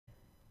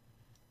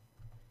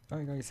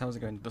Hi guys, how's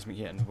it going? DuskMink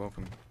here, and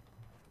welcome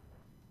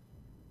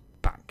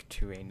back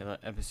to another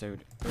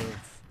episode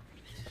of,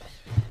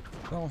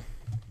 well,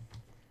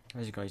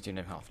 as you guys do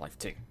know, Half-Life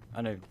 2.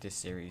 I know this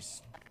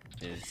series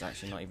is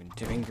actually not even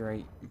doing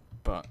great,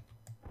 but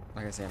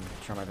like I say, I'm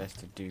trying my best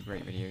to do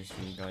great videos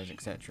for you guys,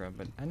 etc.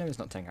 But I know it's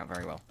not turning out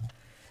very well.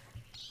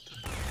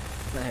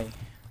 But hey,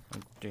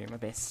 I'm doing my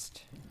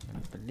best. I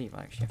believe I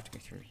actually have to go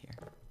through here.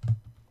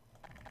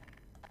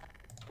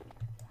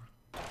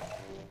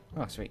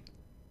 Oh, sweet.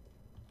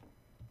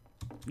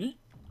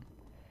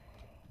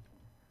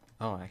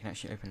 Oh, I can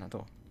actually open that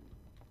door.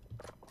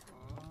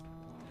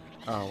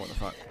 Oh, what the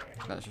fuck?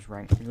 That's just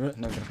rank. No,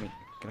 get off me.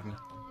 Get off me.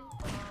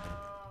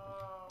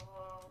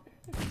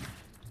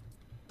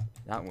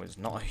 That was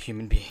not a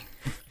human being.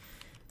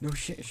 No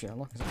shit,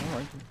 Sherlock.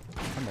 Alright.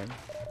 Come in.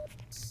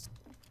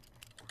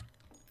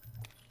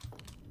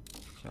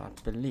 So I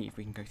believe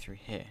we can go through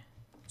here.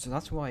 So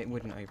that's why it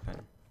wouldn't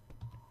open.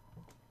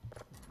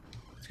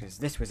 It's because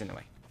this was in the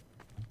way.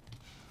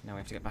 Now we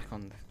have to get back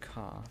on the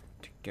car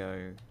to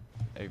go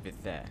over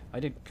there. I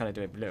did kind of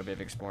do a little bit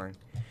of exploring.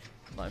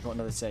 Like, I've got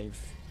another save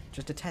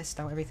just to test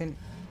out everything.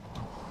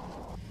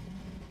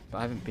 But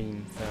I haven't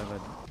been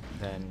further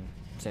than,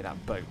 say,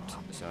 that boat,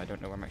 so I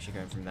don't know where I'm actually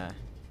going from there.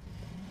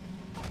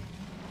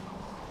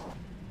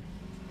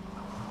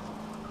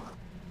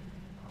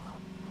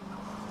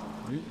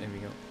 Ooh, there we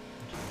go.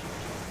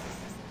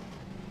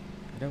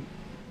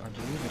 I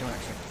believe we don't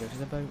actually have to go to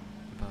the boat,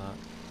 but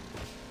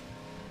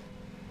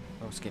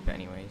I'll skip it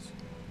anyways.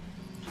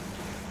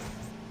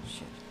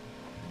 Shit.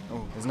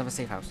 Oh, there's another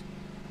safe house.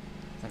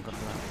 Thank God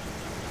for that.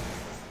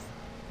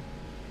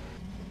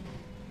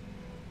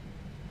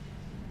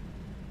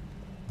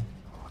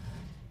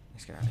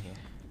 Let's get out of here.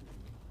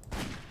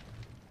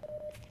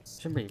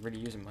 Shouldn't be really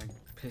using my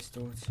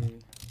pistol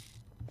to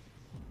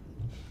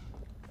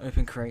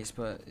open crates,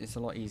 but it's a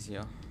lot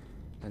easier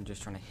than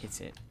just trying to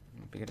hit it.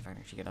 It'd be good if I can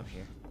actually get up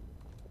here.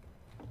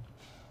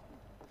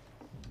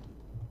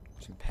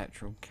 Some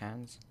petrol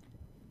cans.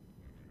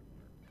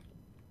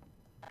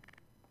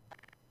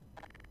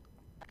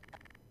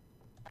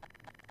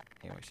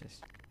 Here, watch this.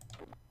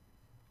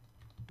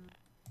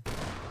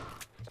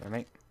 Sorry,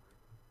 mate.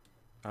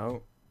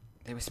 Oh,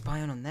 they were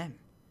spying on them.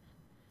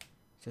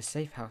 It's a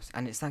safe house,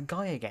 and it's that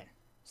guy again.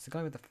 It's the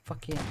guy with the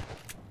fucking...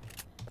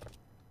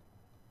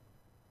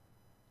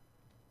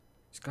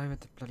 This guy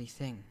with the bloody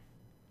thing.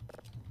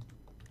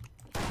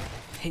 I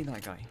hate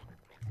that guy.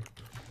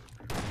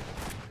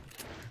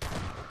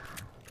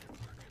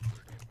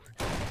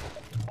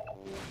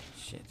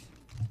 Shit.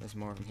 There's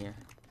more of them here.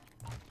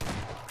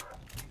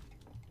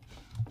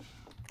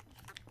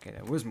 Okay,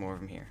 there was more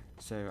of them here.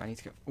 So I need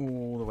to go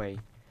all the way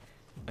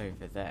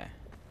over there.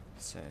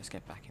 So let's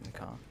get back in the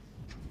car.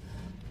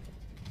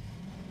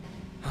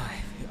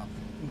 I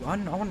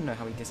want to know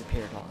how he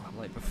disappeared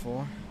like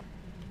before.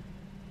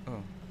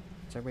 Oh,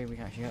 is there a way we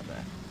can actually get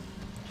there?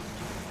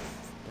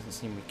 Doesn't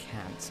seem we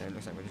can, so it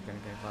looks like we're just going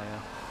to go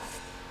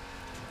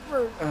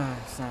via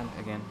sand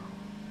again.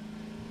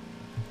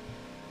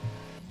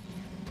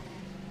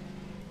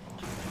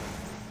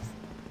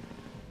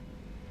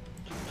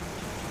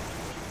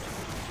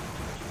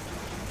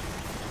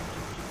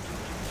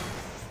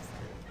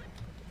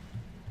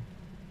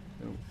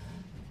 Oh,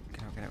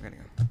 get out, get out, get out.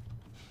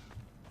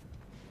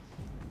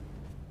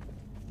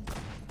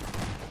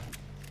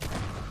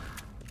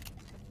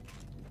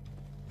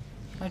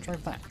 Can I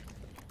drive that?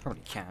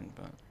 Probably can,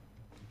 but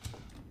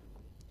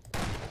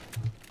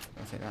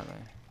I'll take that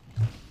though.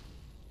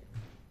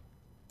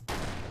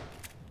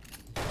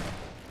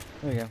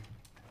 There we go.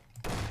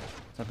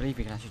 So I believe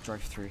we can actually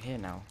drive through here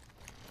now.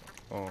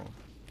 Or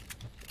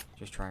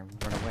just try and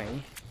run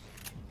away.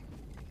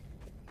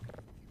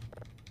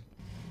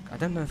 I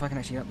don't know if I can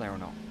actually get up there or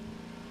not.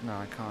 No,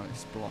 I can't,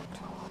 it's blocked.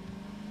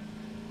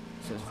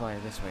 So it's via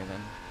this way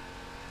then.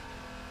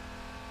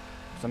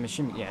 So I'm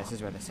assuming, yeah, this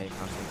is where the safe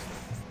house is.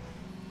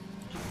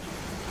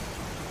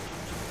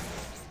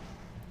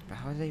 But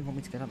how do they want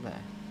me to get up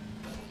there?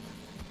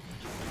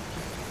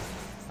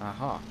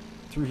 Aha,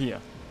 through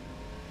here.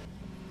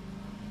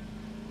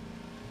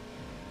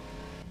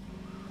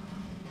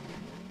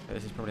 But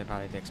this is probably a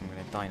bad idea because I'm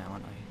going to die now,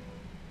 aren't I?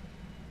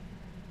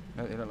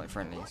 No, they look like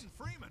friendlies.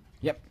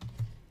 Yep.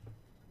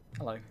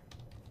 Hello.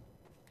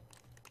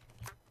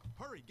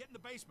 Hurry, get in the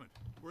basement.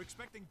 We're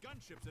expecting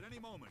gunships at any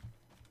moment.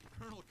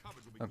 Colonel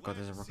Covers will be Oh god,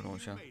 there's a rocket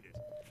launcher.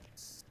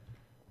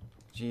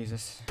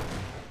 Jesus.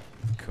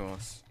 Of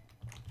course.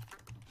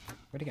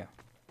 Where'd he go?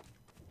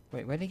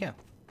 Wait, where'd he go?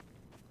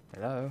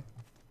 Hello?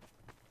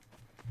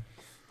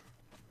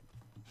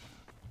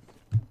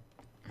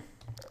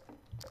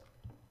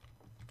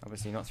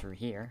 Obviously not through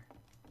here.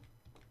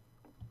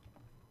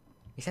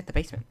 He's at the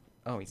basement.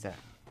 Oh, he's there.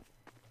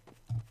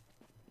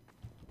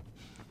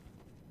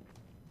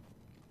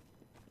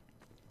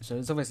 So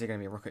there's obviously going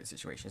to be a rocket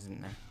situation,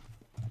 isn't there?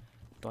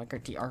 Do I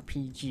get the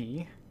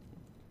RPG?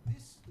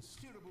 This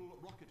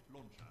steerable rocket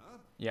launcher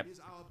is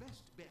our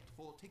best bet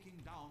for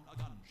taking down a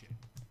gunship.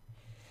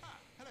 Ah,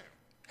 hello.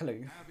 Hello.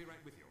 I'll be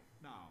right with you.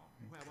 Now,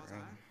 where was I?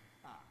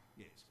 Ah,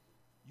 yes.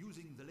 You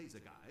Using the laser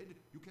guide,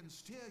 you can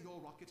steer your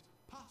rocket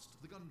past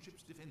the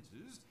gunship's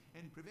defenses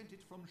and prevent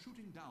it from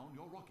shooting down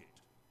your rocket.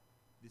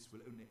 This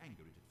will only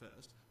anger it at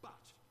first,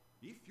 but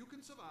if you can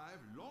survive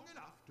long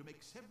enough to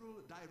make several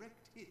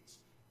direct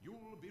hits,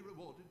 you'll be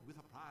rewarded with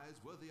a prize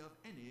worthy of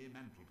any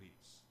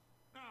mantelpiece.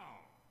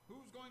 Now,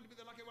 who's going to be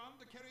the lucky one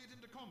to carry it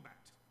into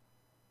combat?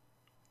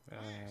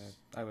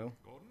 I will.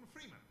 Gordon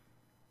Freeman.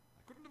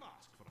 I couldn't have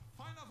asked for a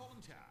finer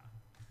volunteer.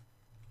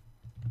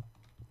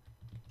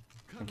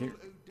 Thank you.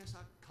 Colonel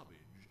Odessa Cubbage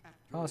at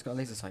Oh, it's got a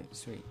laser sight.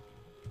 Sweet.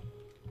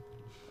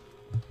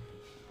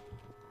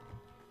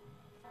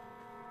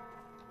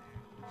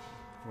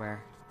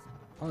 Where?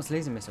 Oh, it's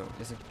laser missile.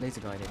 It's a laser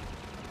guided.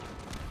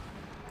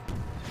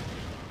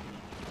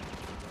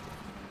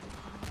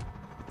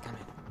 Damn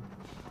it.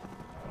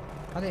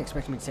 How are they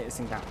expecting me to take this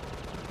thing down?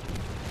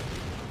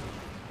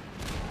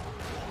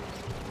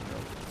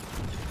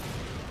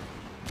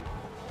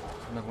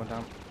 Another one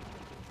down.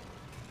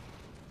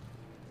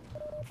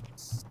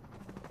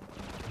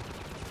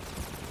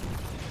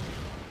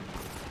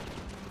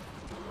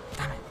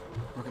 Damn it.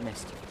 Rocket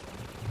missed.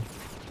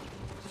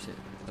 Shit.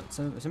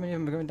 So many of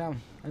them are going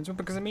down. And it's all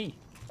because of me.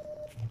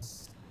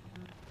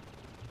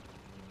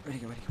 Where'd he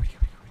go?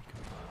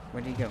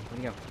 Where'd he go?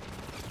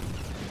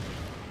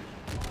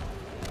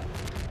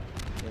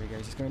 There he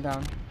goes. He's going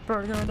down.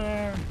 Bird going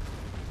down.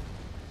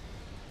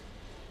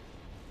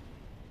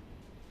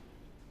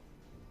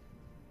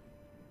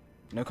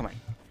 No comment.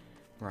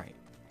 Right.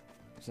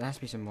 So there has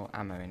to be some more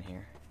ammo in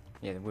here.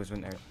 Yeah, there was,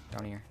 wasn't there?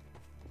 Down here.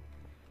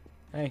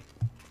 Hey.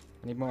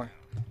 I need more.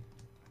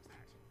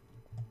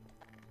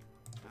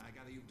 I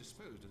gather you've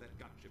disposed of that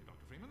gunship,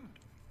 Dr. Freeman.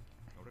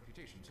 Your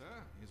reputation, sir,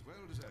 is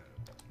well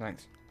deserved.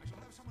 Thanks. I shall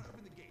have someone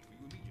open the gate for you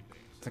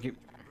immediately. Thank you.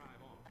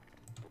 Drive on.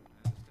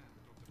 I understand,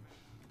 Dr.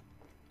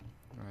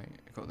 Freeman. Right,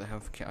 I got the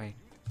health kit.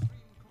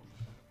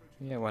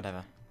 Yeah,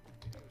 whatever.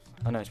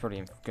 I know it's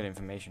probably good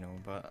informational,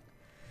 but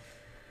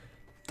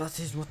that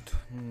is what.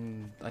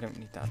 I don't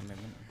need that at the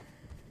moment.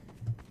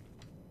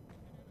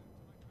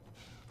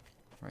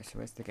 Right, so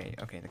where's the gate?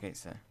 Okay, the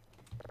gate's there.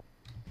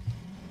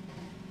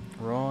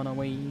 We're on our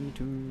way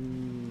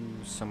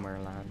to somewhere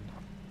land.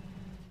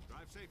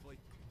 Drive safely.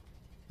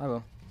 I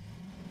will.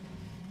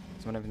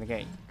 Someone open the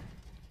gate.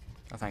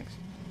 Oh, thanks.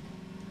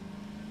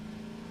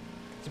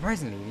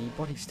 Surprisingly, the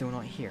body's still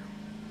not here.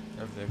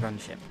 Of the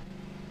gunship.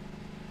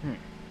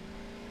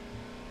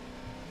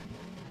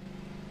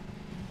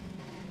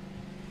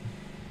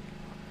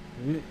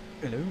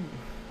 Hello.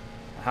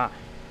 Aha.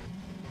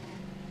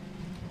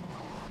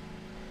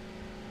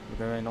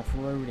 We're going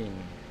off-roading.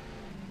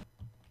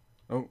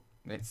 Oh,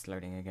 it's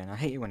loading again. I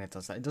hate it when it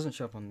does that. It doesn't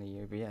show up on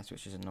the OBS,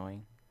 which is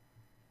annoying.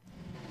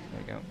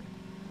 There we go.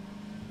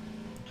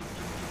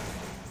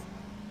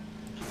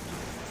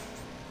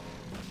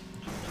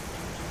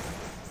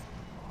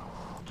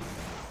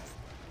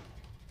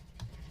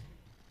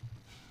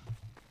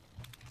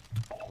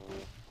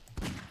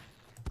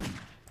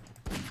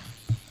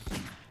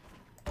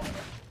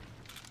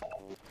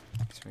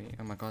 Sweet.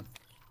 Oh my god.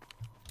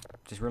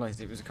 Just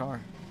realised it was a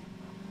car.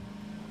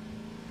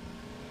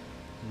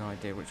 No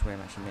idea which way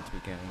I'm actually meant to be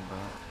going, but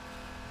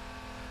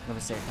another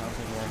safe house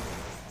over there.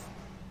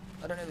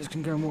 I don't know if this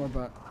can go more,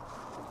 but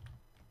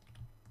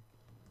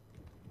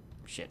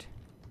shit,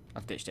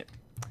 I've ditched it.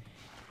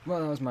 Well,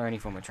 that was my only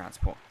form of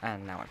transport,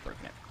 and now I've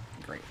broken it.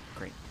 Great.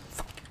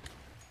 Fuck.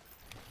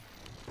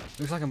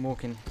 Looks like I'm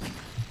walking.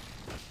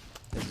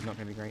 This is not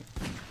going to be great.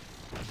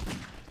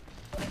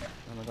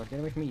 Oh my god, get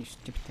away from me, you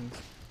stupid things.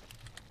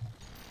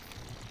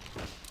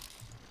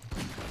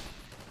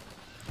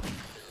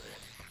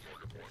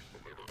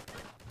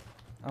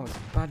 Oh, it's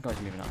bad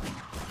guys moving up.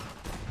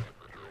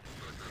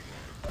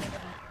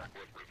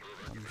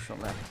 One shot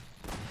left.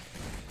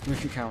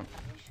 If you count.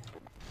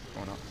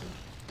 Or not.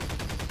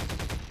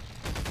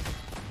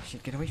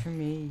 Shit, get away from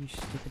me, you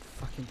stupid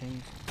fucking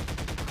things.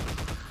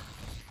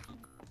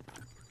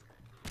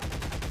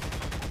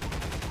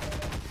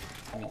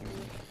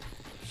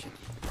 Shit.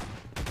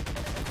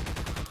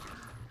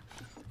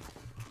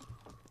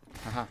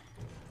 Haha.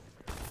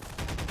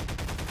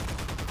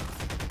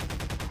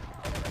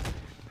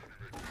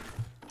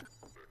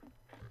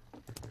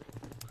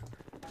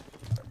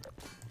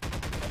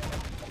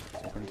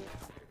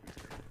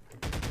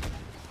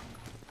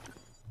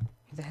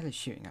 Who the hell is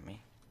shooting at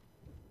me?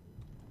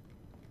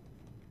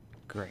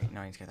 Great,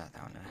 now I need to get that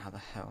down, and how the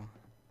hell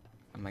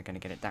am I going to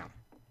get it down?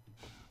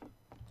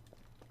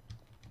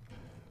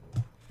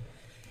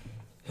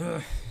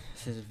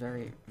 This is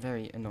very,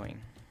 very annoying.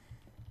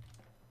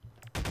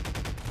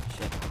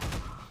 Shit.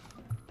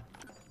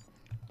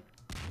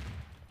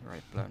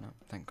 Right, blown up,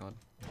 thank god.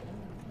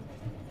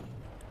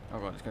 Oh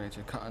god, it's going into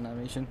a cut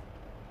animation.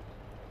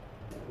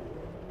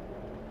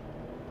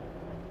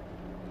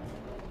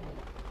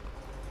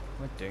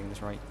 Am I doing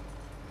this right?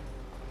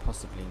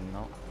 Possibly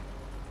not.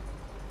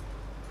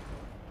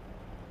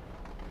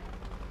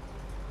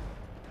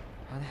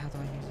 How the hell do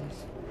I use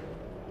this?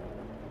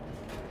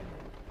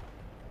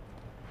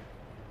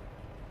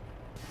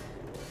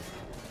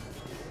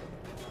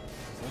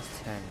 So that's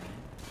turning.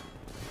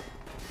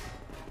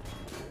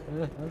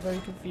 I'm very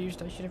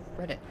confused. I should have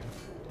read it.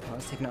 Oh,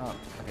 let's take it up.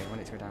 Okay, I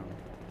want it to go down.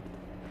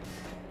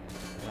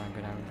 Go down,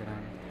 go down, go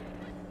down.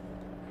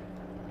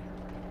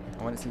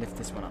 I want it to lift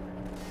this one up.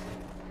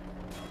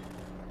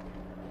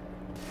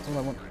 That's all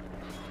I want.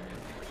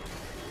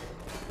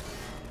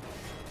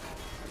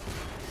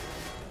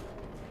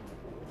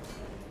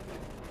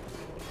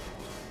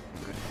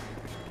 Good.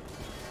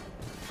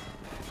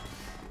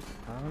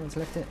 I want to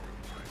lift it.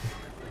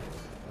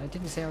 I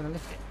didn't say I want to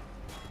lift it.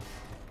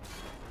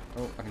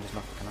 Oh, I can just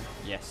knock it, can I?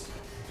 Yes.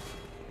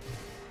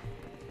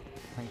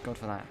 Thank God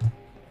for that.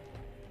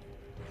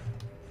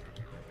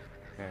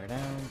 Go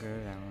down, go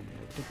down.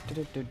 Do, do,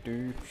 do, do,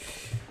 do.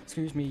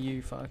 Excuse me,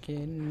 you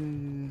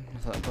fucking... I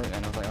thought that broke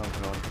then. I was like, oh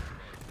God.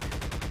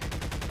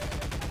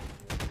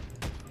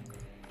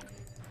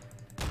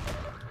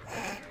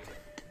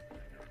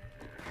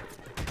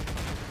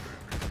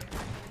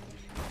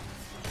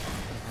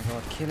 Oh my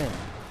God, kill him.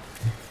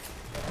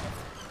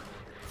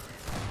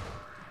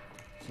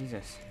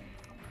 Jesus.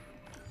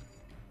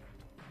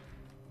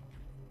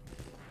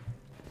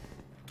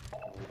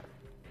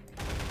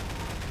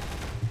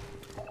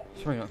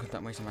 It's probably not good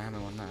that wasting my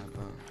ammo on that,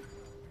 but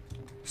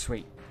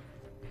sweet.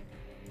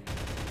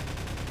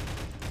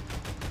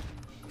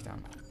 He's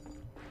down.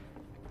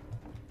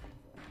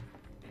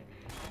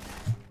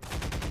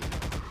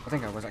 I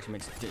think I was actually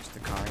meant to ditch the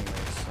car anyway,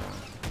 so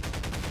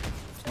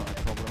it's not a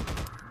problem.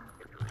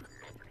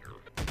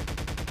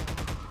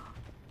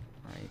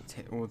 Right,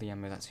 take all the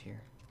ammo that's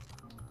here.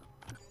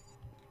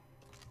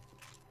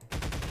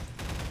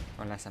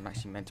 Unless I'm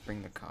actually meant to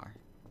bring the car.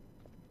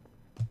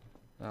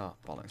 Oh,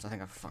 bollocks. I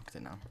think I've fucked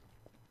it now.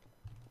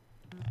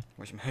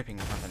 Which I'm hoping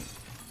I haven't.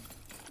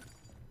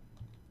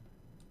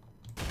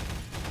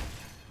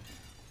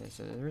 Okay,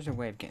 so there is a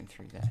way of getting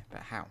through there,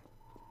 but how?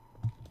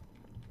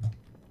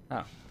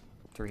 Oh,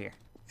 through here.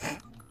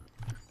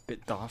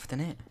 Bit daft,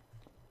 innit?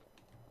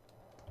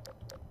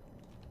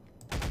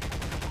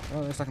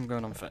 Oh, looks like I'm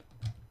going on foot.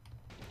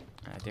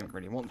 I didn't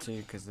really want to,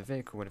 because the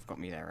vehicle would have got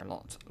me there a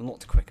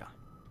lot quicker.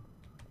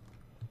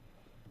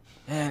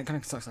 Yeah, it kind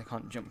of sucks I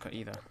can't jump cut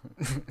either.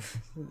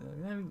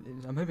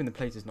 I'm hoping the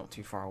place is not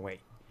too far away,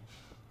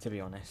 to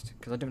be honest,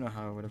 because I don't know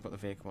how I would have got the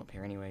vehicle up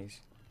here anyways.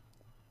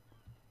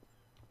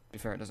 To be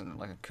fair, it doesn't look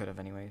like I could have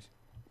anyways.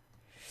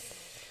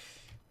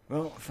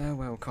 Well,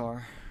 farewell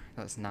car.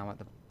 That's now at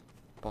the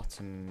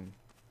bottom.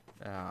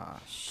 Ah,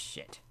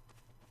 shit.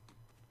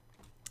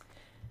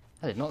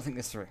 I did not think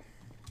this through.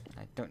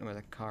 I don't know where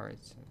the car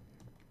is.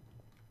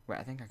 Wait,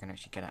 I think I can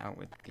actually get it out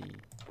with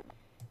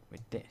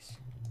this.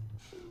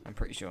 I'm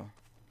pretty sure.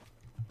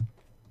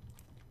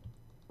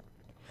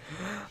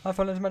 I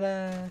fall into my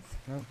death.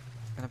 No,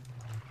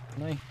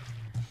 can I?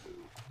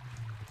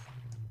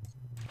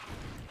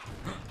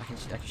 I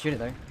can shoot it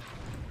though.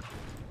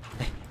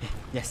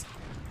 Yes.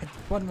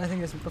 Why didn't I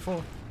think this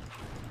before?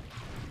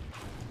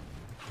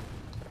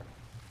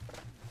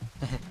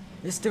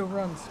 It still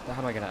runs. But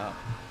how do I get it up?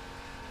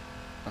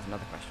 That's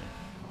another question.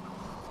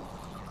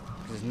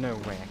 Because there's no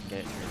way I can get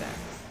it through there.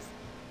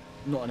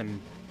 Not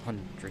in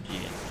 100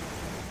 years.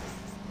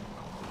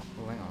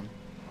 Oh, hang on.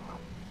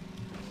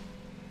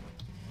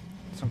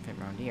 Something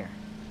around here.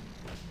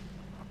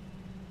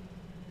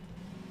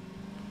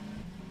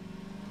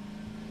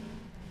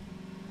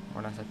 Or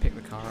unless I pick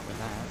the car up with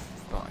that.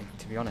 But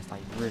to be honest, I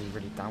really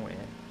doubt it.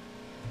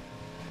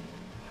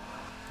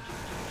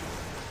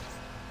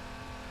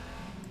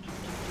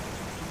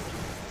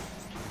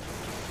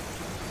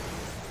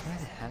 Where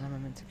the hell am I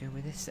meant to go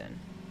with this then?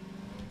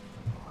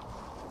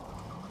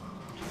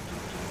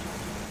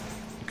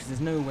 Because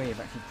there's no way of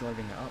actually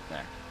driving it up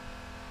there.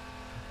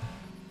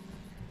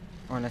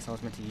 Or unless I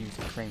was meant to use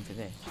the crane for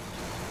this.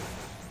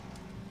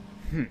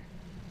 I don't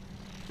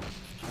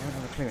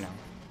have a clue now.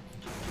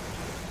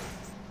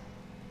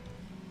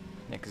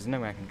 Yeah, because there's no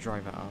way I can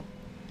drive it up.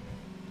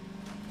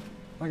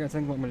 Okay, I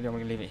think what I'm going to do, I'm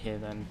going to leave it here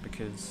then,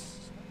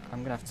 because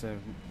I'm going to have to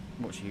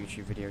watch a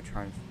YouTube video to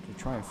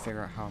try and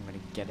figure out how I'm going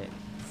to get it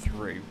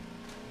through.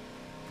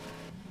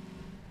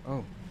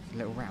 Oh, there's a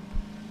little ramp.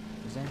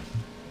 Is there?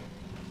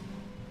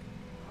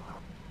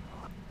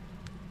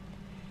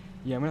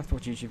 Yeah, I'm going to have to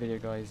watch a YouTube video,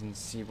 guys, and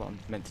see what I'm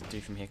meant to do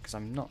from here, because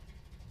I'm not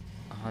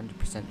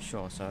 100%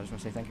 sure. So I just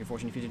want to say thank you for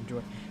watching. If you did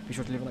enjoy, be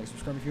sure to leave a like,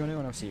 subscribe if you want to,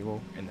 and I'll see you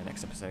all in the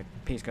next episode.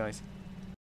 Peace, guys.